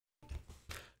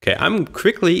Okay, I'm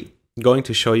quickly going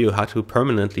to show you how to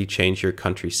permanently change your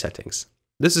country settings.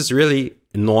 This is really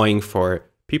annoying for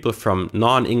people from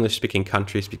non-English speaking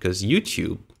countries because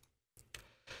YouTube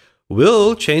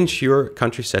will change your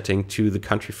country setting to the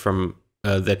country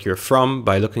that you're from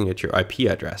by looking at your IP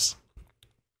address.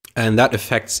 And that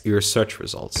affects your search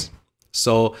results.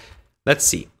 So let's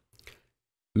see.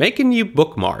 Make a new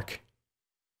bookmark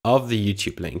of the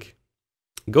YouTube link.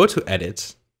 Go to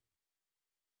Edit.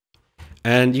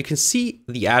 And you can see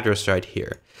the address right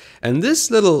here. And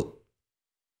these little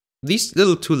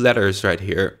two letters right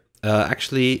here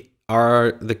actually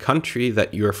are the country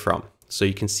that you're from. So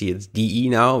you can see it's DE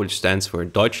now, which stands for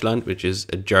Deutschland, which is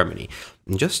Germany.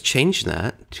 And just change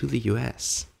that to the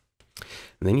US.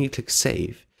 And then you click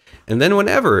Save. And then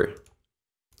whenever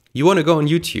you want to go on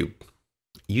YouTube,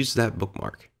 use that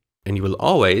bookmark. And you will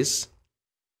always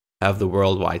have the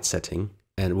worldwide setting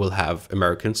and will have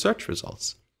American search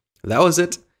results. That was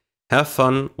it. Have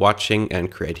fun watching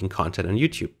and creating content on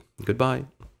YouTube. Goodbye.